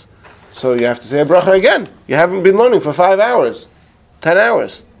class. So you have to say a bracha again. You haven't been learning for 5 hours, 10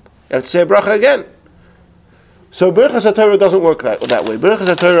 hours. You have to say a bracha again. So Birchas HaTorah doesn't work that way.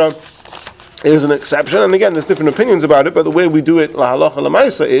 Birchas HaTorah is an exception, and again, there's different opinions about it, but the way we do it, la halacha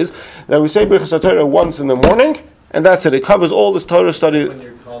lamaisa, is that we say Birchas HaTorah once in the morning, and that's it. It covers all this Torah study. When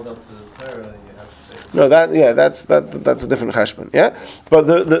you're called up to the Torah, you have to say. No, that's a different cheshbon. Yeah, but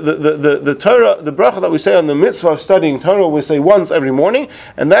the Torah, the bracha that we say on the mitzvah of studying Torah, we say once every morning,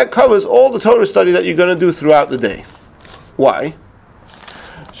 and that covers all the Torah study that you're going to do throughout the day. Why?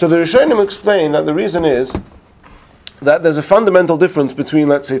 So the Rishonim explain that the reason is that there's a fundamental difference between,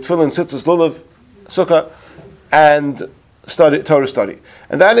 let's say, tefillin, tzitzis, lulav, sukkah, and Torah study,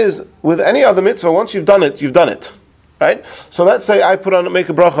 and that is with any other mitzvah. Once you've done it, right? So let's say I make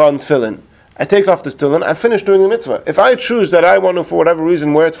a bracha on tefillin. I take off the tefillin, I'm finished doing the mitzvah. If I choose that I want to, for whatever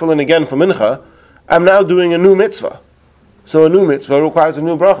reason, wear tefillin again for mincha, I'm now doing a new mitzvah. So a new mitzvah requires a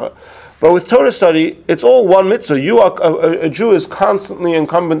new bracha. But with Torah study, it's all one mitzvah. A Jew is constantly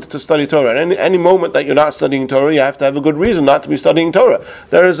incumbent to study Torah. And any moment that you're not studying Torah, you have to have a good reason not to be studying Torah.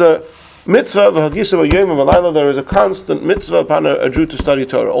 There is a mitzvah of hagisa v'yom v'layla. There is a constant mitzvah upon a Jew to study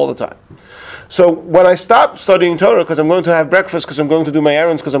Torah all the time. So when I stop studying Torah because I'm going to have breakfast, because I'm going to do my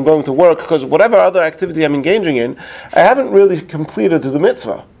errands, because I'm going to work, because whatever other activity I'm engaging in, I haven't really completed the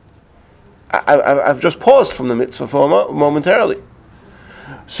mitzvah. I've just paused from the mitzvah for momentarily.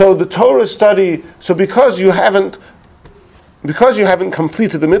 So the Torah study, so because you haven't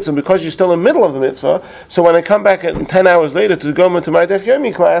completed the mitzvah, because you're still in the middle of the mitzvah, so when I come back 10 hours later to go into my Daf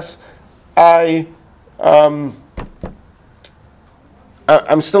Yomi class,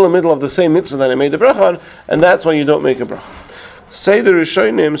 I'm still in the middle of the same mitzvah that I made the bracha on, and that's why you don't make a bracha. Say the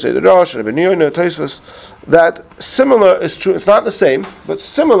Rishonim, say the Rosh, Rabbi Yoina, Tosfos, that similar is true. It's not the same, but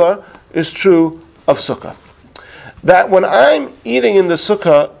similar is true of sukkah. That when I'm eating in the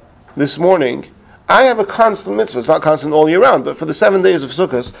sukkah this morning, I have a constant mitzvah. It's not constant all year round, but for the 7 days of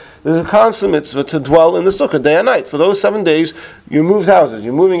sukkahs, there's a constant mitzvah to dwell in the sukkah day and night. For those 7 days, you moved houses.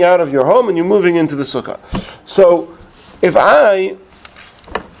 You're moving out of your home and you're moving into the sukkah. So if I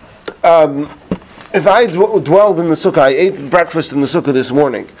dwelled in the sukkah, I ate breakfast in the sukkah this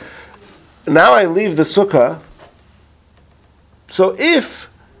morning, now I leave the sukkah, so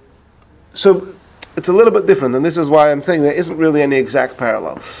it's a little bit different, and this is why I'm saying there isn't really any exact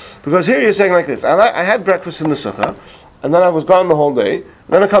parallel. Because here you're saying like this, I had breakfast in the sukkah, and then I was gone the whole day, and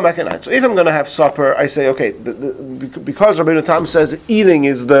then I come back at night. So if I'm going to have supper, I say, okay, because Rabbeinu Tam says eating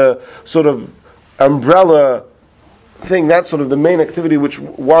is the sort of umbrella thing, that's sort of the main activity which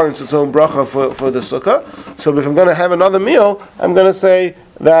warrants its own bracha for the sukkah. So if I'm going to have another meal, I'm going to say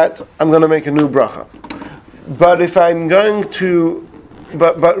that I'm going to make a new bracha. But if I'm going to,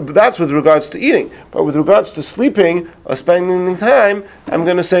 but that's with regards to eating. But with regards to sleeping or spending time, I'm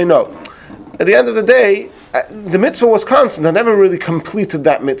going to say no. At the end of the day, the mitzvah was constant. I never really completed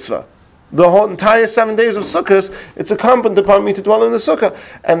that mitzvah. The whole entire 7 days of sukkahs, it's incumbent upon me to dwell in the sukkah.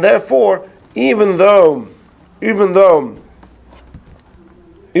 And therefore, even though I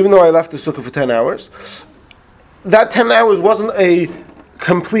left the sukkah for 10 hours, that 10 hours wasn't a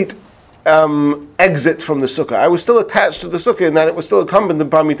complete exit from the sukkah. I was still attached to the sukkah, in that it was still incumbent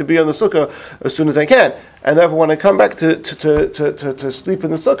upon me to be on the sukkah as soon as I can. And therefore, when I come back to sleep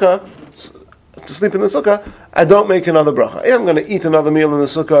in the sukkah, I don't make another bracha. If I'm going to eat another meal in the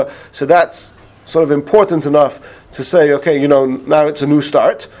sukkah, so that's sort of important enough to say, okay, now it's a new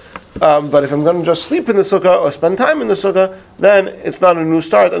start. But if I'm going to just sleep in the sukkah or spend time in the sukkah, then it's not a new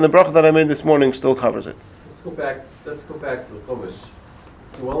start, and the bracha that I made this morning still covers it. Let's go back to the Chumash.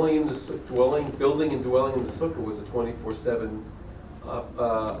 Building and dwelling in the sukkah was a 24/7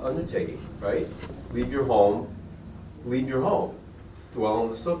 undertaking, right? Leave your home, dwell in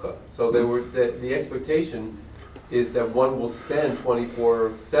the sukkah. So the expectation is that one will spend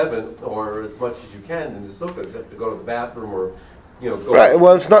 24/7 or as much as you can in the sukkah, except to go to the bathroom or go. Right.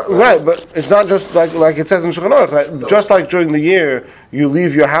 Well, it's not right, but it's not just like it says in Shulchan Aruch. Right? So, just like during the year, you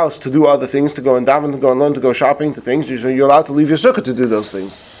leave your house to do other things, to go and daven, to go and learn, to go shopping, to things. You're allowed to leave your sukkah to do those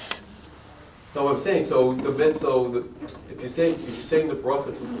things. No, I'm saying, if you're saying the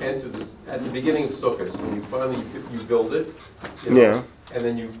bracha to enter this at the beginning of Sukkot, so when you finally you build it, you know, Yeah. and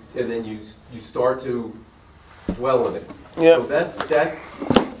then you start to dwell in it. Yeah. So that's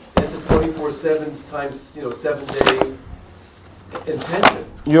a 24/7 times 7-day intention.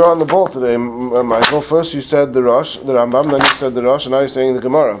 You're on the ball today, Michael. First you said the Rosh, the Rambam, then you said the Rosh, and now you're saying the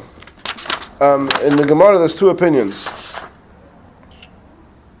Gemara. In the Gemara there's two opinions.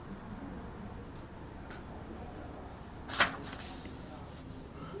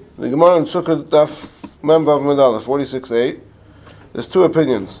 The Gemara in Sukkot Daf Memvav Medalef 46a. There's two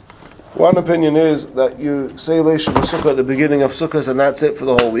opinions. One opinion is that you say Leisha B'Sukkah at the beginning of Sukkot and that's it for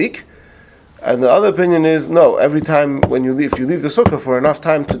the whole week. And the other opinion is no, every time when you leave, if you leave the Sukkah for enough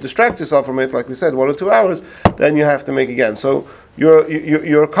time to distract yourself from it, like we said, 1 or 2 hours, then you have to make again. So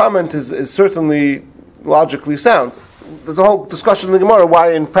your comment is certainly logically sound. There's a whole discussion in the Gemara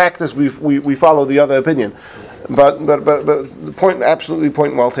why in practice we follow the other opinion. But the point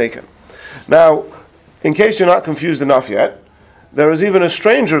well taken. Now, in case you're not confused enough yet, there is even a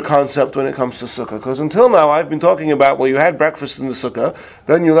stranger concept when it comes to Sukkah, because until now I've been talking about, well, you had breakfast in the Sukkah,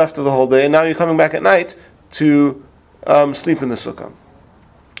 then you left for the whole day, and now you're coming back at night to sleep in the Sukkah.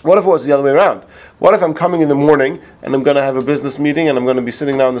 What if it was the other way around? What if I'm coming in the morning, and I'm going to have a business meeting, and I'm going to be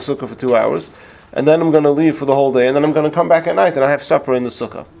sitting down in the Sukkah for 2 hours, and then I'm going to leave for the whole day, and then I'm going to come back at night, and I have supper in the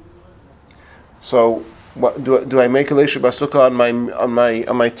Sukkah. So, what, do I make a Leisha B'Sukkah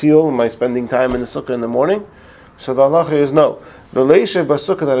on my teal? Am I spending time in the Sukkah in the morning? So the halacha is no. The Leisha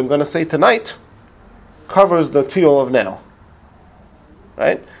B'Sukkah that I'm going to say tonight covers the teal of now.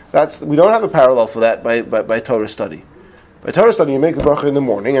 Right? We don't have a parallel for that by Torah study. By Torah study, you make the bracha in the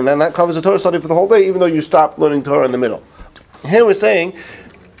morning, and then that covers the Torah study for the whole day, even though you stop learning Torah in the middle. Here we're saying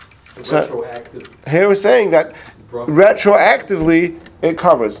that retroactively it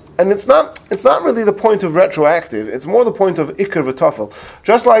covers, and it's not really the point of retroactive. It's more the point of ikar v'tafel.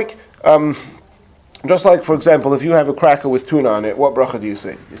 Just like, for example, if you have a cracker with tuna on it, what bracha do you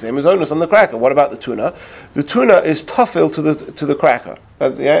say? You say mezonus on the cracker. What about the tuna? The tuna is tafel to the cracker. I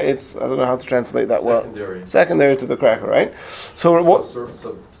don't know how to translate that well. Secondary to the cracker, right? So what?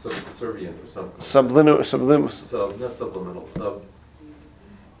 Subservient or something. Not subliminal.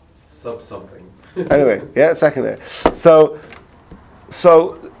 Sub something. Anyway, secondary.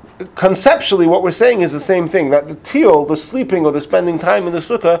 So conceptually, what we're saying is the same thing, that the teal, the sleeping or the spending time in the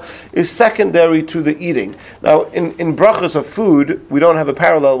sukkah, is secondary to the eating. Now, in brachas of food, we don't have a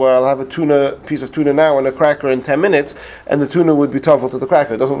parallel where I'll have a piece of tuna now and a cracker in 10 minutes, and the tuna would be tafel to the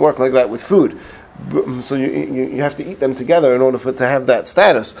cracker. It doesn't work like that with food. So you have to eat them together in order for it to have that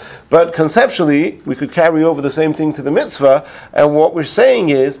status. But conceptually, we could carry over the same thing to the mitzvah, and what we're saying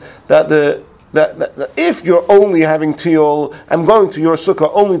is that that if you're only having teal, I'm going to your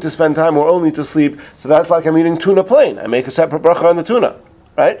sukkah only to spend time or only to sleep, so that's like I'm eating tuna plain. I make a separate bracha on the tuna,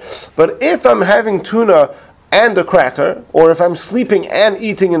 right? But if I'm having tuna and a cracker, or if I'm sleeping and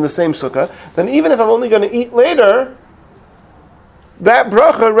eating in the same sukkah, then even if I'm only going to eat later, that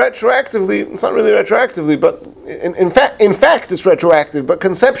bracha retroactively, it's not really retroactively, but in fact it's retroactive, but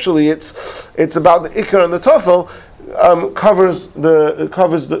conceptually it's about the ikar and the tofel, covers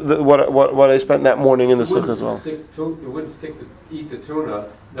what I spent that morning in the sukkah as well. You wouldn't stick to eat the tuna,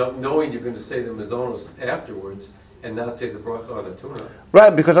 knowing you're going to say the mazonos afterwards, and not say the bracha on the tuna.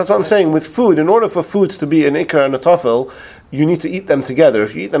 Right, because that's what I'm saying. With food, in order for foods to be an ikar and a tofel, you need to eat them together.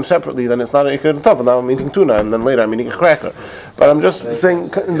 If you eat them separately, then it's not an ikar and a tofel. Now I'm eating tuna, and then later I'm eating a cracker. But I'm just saying,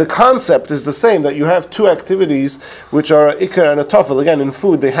 the concept is the same, that you have two activities which are an ikar and a tofel. Again, in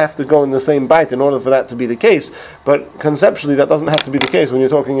food, they have to go in the same bite in order for that to be the case. But conceptually, that doesn't have to be the case when you're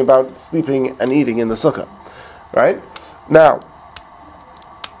talking about sleeping and eating in the sukkah. Right? Now,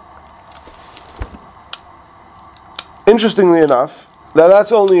 interestingly enough,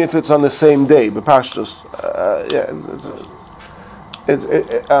 that's only if it's on the same day, but pashtus.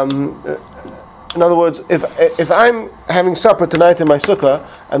 In other words, if I'm having supper tonight in my sukkah,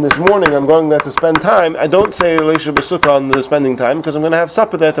 and this morning I'm going there to spend time, I don't say Leisha B'Sukkah on the spending time, because I'm going to have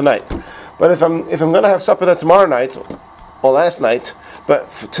supper there tonight. But if I'm going to have supper there tomorrow night, or last night, but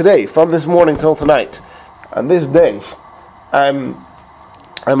today, from this morning till tonight, on this day, I'm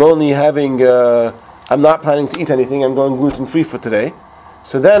only having... I'm not planning to eat anything, I'm going gluten-free for today.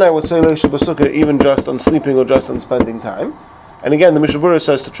 So then I would say Leisha B'Sukkah even just on sleeping or just on spending time. And again, the Mishnah Berurah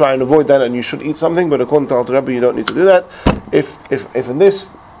says to try and avoid that, and you should eat something, but according to Alter Rebbe, you don't need to do that. If in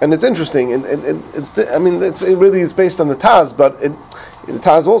this, and it's interesting, it really is based on the Taz, but the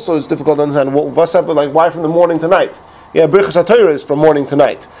Taz also is difficult to understand. What's up, like why from the morning to night? Yeah, Birchas HaTorah is from morning to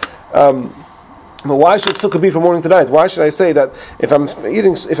night. But why should sukkah be from morning to night? Why should I say that if I'm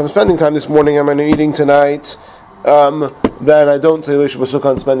spending time this morning, I'm eating tonight, then I don't say Leisha B'Sukkah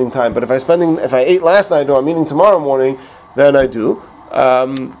on spending time. But if I ate last night or I'm eating tomorrow morning, then I do.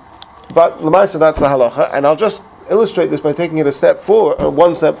 But Lamaisa, that's the halacha, and I'll just illustrate this by taking it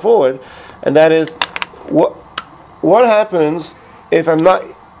one step forward, and that is what happens if I'm not.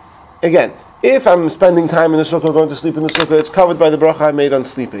 Again, if I'm spending time in the sukkah, going to sleep in the sukkah, it's covered by the bracha I made on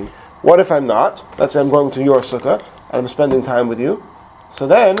sleeping. What if I'm not? Let's say I'm going to your sukkah and I'm spending time with you. So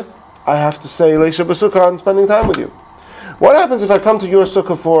then I have to say Leisha B'Sukkah on spending time with you. What happens if I come to your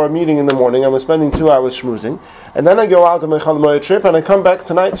sukkah for a meeting in the morning? I'm spending 2 hours schmoozing, and then I go out on my Chol Hamoed trip and I come back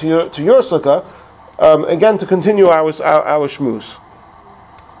tonight to your sukkah again to continue our schmooze.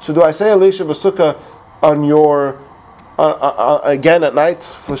 So do I say Leisha B'Sukkah on your again at night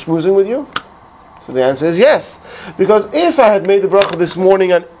for schmoozing with you? So the answer is yes. Because if I had made the bracha this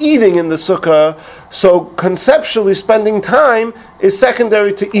morning on eating in the sukkah, so conceptually spending time is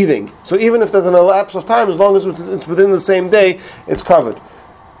secondary to eating. So even if there's an elapse of time, as long as it's within the same day, it's covered.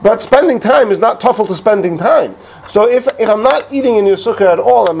 But spending time is not tough to spending time. So if I'm not eating in your sukkah at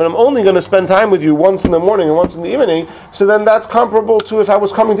all, I mean, I'm only going to spend time with you once in the morning and once in the evening, so then that's comparable to if I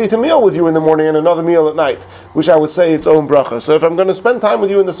was coming to eat a meal with you in the morning and another meal at night, which I would say its own bracha. So if I'm going to spend time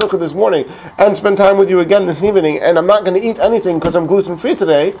with you in the sukkah this morning and spend time with you again this evening, and I'm not going to eat anything because I'm gluten-free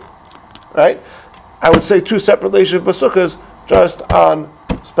today, right? I would say 2 separate Leisha B'Sukkahs just on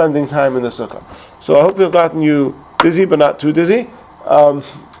spending time in the sukkah. So I hope we've gotten you dizzy, but not too dizzy.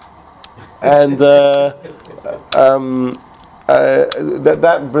 That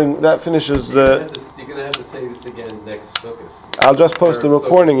finishes the. You're gonna have to say this again next Sukkot. I'll just post the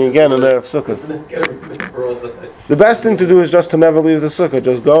recording again on Erev Sukkot. The best thing to do is just to never leave the sukkah.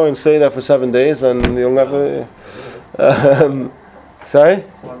 Just go and stay there for 7 days, and you'll never. Sorry.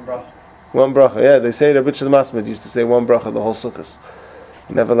 One bracha. Yeah, they say the Rebbe Masmid used to say one bracha the whole sukkahs.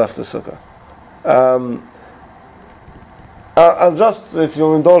 Never left the sukkah. I'll just, if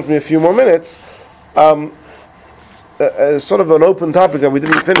you'll indulge me a few more minutes, sort of an open topic that we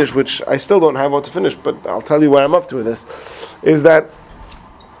didn't finish, which I still don't have what to finish, but I'll tell you where I'm up to with this, is that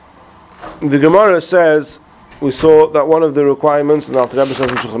the Gemara says, we saw that one of the requirements, and Alter Rebbe says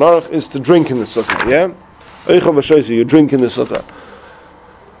in Shulchan Aruch, is to drink in the sukkah, yeah? You drink in the sukkah.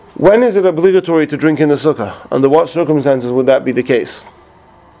 When is it obligatory to drink in the sukkah? Under what circumstances would that be the case?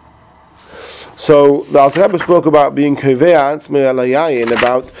 So the Alter Rebbe spoke about being kevea atzmei ala yayin,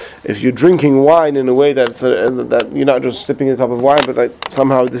 about if you're drinking wine in a way that you're not just sipping a cup of wine, but that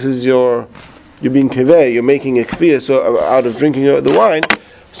somehow this is you're being kevea, you're making a kfiyah so out of drinking the wine.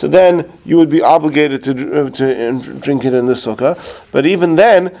 So then you would be obligated to drink it in the sukkah. But even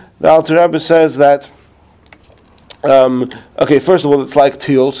then, the Alter Rebbe says that. Okay, first of all, it's like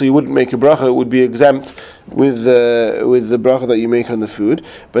teal, so you wouldn't make a bracha; it would be exempt with the bracha that you make on the food.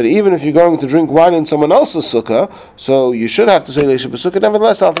 But even if you're going to drink wine in someone else's sukkah, so you should have to say Leisha B'Sukkah.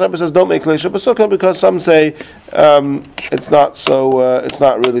 Nevertheless, Alter Rebbe says don't make Leisha B'Sukkah because some say it's not so. It's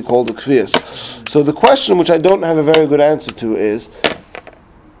not really called a kfiyas. So the question, which I don't have a very good answer to, is.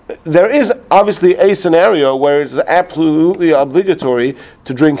 There is obviously a scenario where it's absolutely obligatory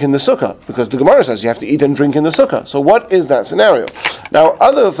to drink in the sukkah, because the Gemara says you have to eat and drink in the sukkah. So what is that scenario? Now,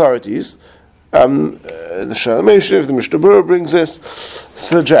 other authorities, the Shalom Eshiv, the Mishnah Berurah brings this,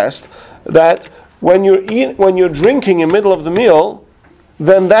 suggest that when you're drinking in the middle of the meal,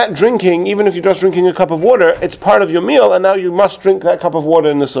 then that drinking, even if you're just drinking a cup of water, it's part of your meal, and now you must drink that cup of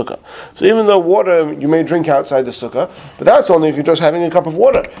water in the sukkah. So even though water you may drink outside the sukkah, but that's only if you're just having a cup of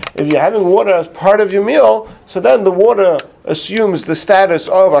water. If you're having water as part of your meal, so then the water assumes the status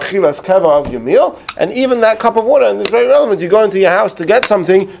of achilas keva of your meal, and even that cup of water, and it's very relevant, you go into your house to get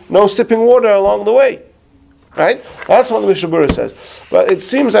something, no sipping water along the way. Right? That's what the Mishnah Berurah says. But it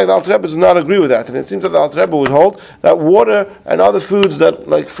seems like the Alter Rebbe does not agree with that. And it seems that the Alter Rebbe would hold that water and other foods, that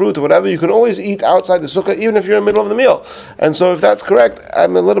like fruit or whatever, you can always eat outside the sukkah, even if you're in the middle of the meal. And so if that's correct,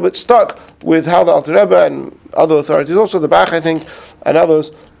 I'm a little bit stuck with how the Alter Rebbe and other authorities, also the Bach, I think, and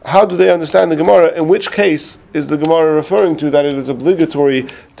others, how do they understand the Gemara? In which case is the Gemara referring to that it is obligatory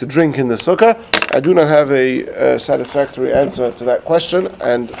to drink in the sukkah? I do not have a satisfactory answer to that question,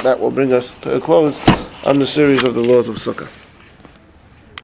 and that will bring us to a close on the series of the laws of sukkah.